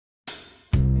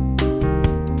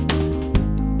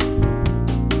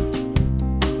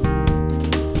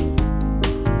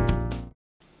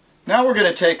Now we're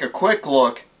going to take a quick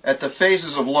look at the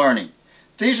phases of learning.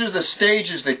 These are the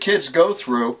stages that kids go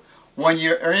through when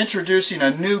you are introducing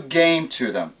a new game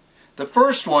to them. The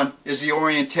first one is the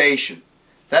orientation.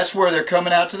 That's where they're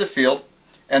coming out to the field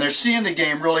and they're seeing the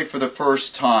game really for the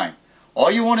first time.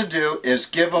 All you want to do is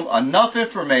give them enough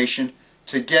information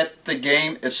to get the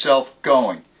game itself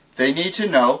going. They need to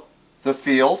know the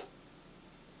field,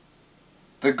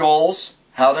 the goals,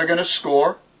 how they're going to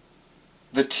score,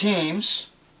 the teams,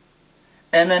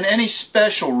 and then any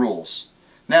special rules.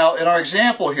 Now in our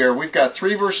example here we've got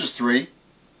 3 versus 3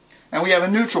 and we have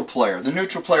a neutral player. The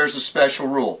neutral player is a special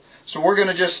rule. So we're going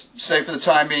to just say for the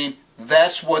time being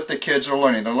that's what the kids are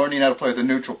learning. They're learning how to play the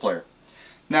neutral player.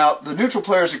 Now the neutral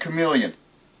player is a chameleon.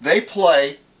 They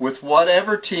play with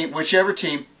whichever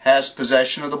team has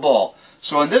possession of the ball.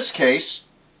 So in this case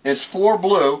it's 4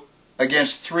 blue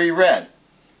against 3 red.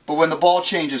 But when the ball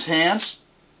changes hands,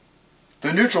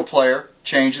 the neutral player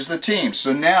changes the team.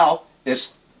 So now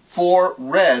it's 4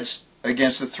 reds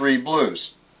against the 3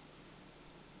 blues.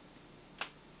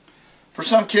 For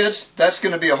some kids, that's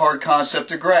going to be a hard concept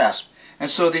to grasp. And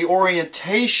so the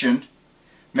orientation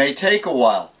may take a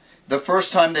while. The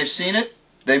first time they've seen it,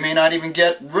 they may not even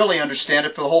really understand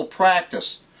it for the whole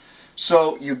practice.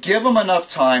 So you give them enough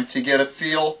time to get a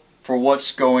feel for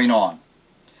what's going on.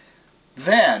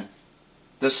 Then,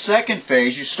 the second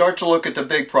phase, you start to look at the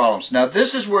big problems. Now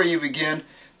this is where you begin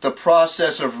the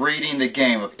process of reading the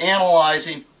game, of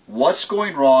analyzing what's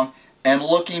going wrong and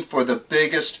looking for the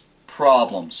biggest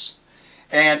problems.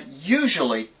 And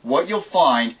usually what you'll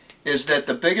find is that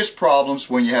the biggest problems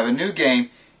when you have a new game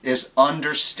is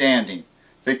understanding.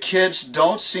 The kids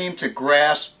don't seem to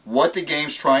grasp what the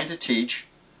game's trying to teach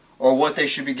or what they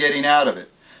should be getting out of it.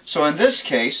 So in this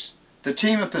case, the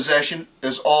team in possession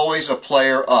is always a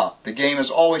player up. The game is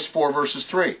always 4 versus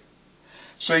 3.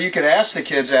 So you could ask the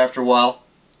kids after a while,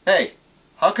 hey,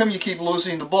 how come you keep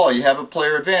losing the ball? You have a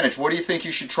player advantage. What do you think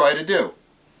you should try to do?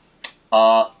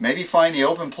 Maybe find the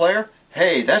open player?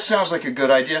 Hey, that sounds like a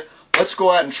good idea. Let's go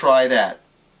out and try that.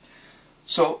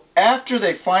 So after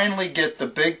they finally get the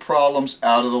big problems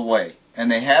out of the way and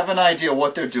they have an idea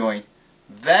what they're doing,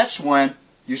 that's when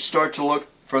you start to look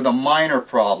for the minor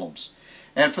problems.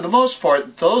 And for the most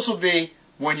part, those will be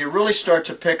when you really start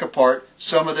to pick apart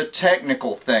some of the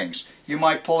technical things. You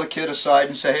might pull a kid aside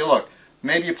and say, hey look,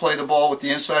 maybe you play the ball with the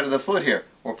inside of the foot here,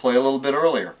 or play a little bit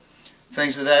earlier.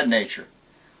 Things of that nature.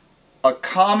 A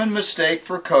common mistake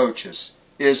for coaches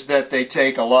is that they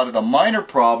take a lot of the minor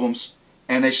problems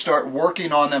and they start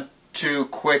working on them too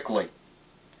quickly.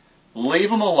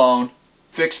 Leave them alone,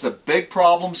 fix the big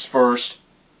problems first,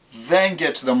 then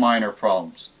get to the minor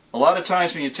problems. A lot of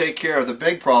times when you take care of the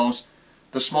big problems,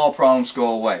 the small problems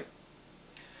go away.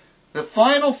 The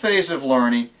final phase of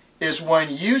learning is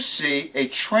when you see a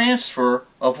transfer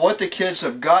of what the kids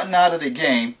have gotten out of the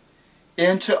game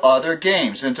into other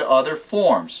games, into other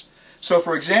forms. So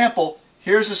for example,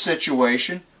 here's a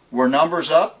situation where numbers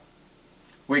up,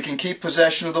 we can keep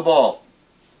possession of the ball.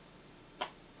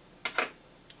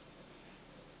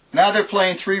 Now they're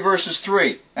playing 3 versus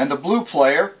 3, and the blue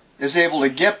player is able to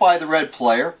get by the red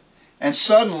player, and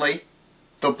suddenly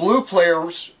the blue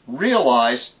players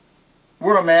realize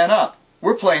we're a man up.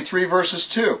 We're playing 3 versus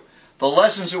 2. The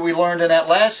lessons that we learned in that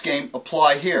last game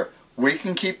apply here. We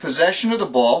can keep possession of the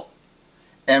ball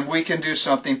and we can do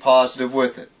something positive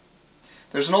with it.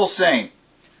 There's an old saying,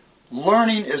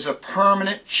 learning is a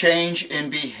permanent change in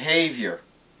behavior.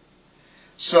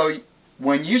 So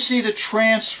when you see the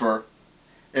transfer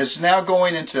is now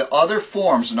going into other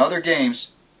forms and other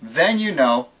games, then you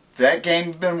know that game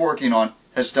you've been working on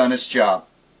has done its job.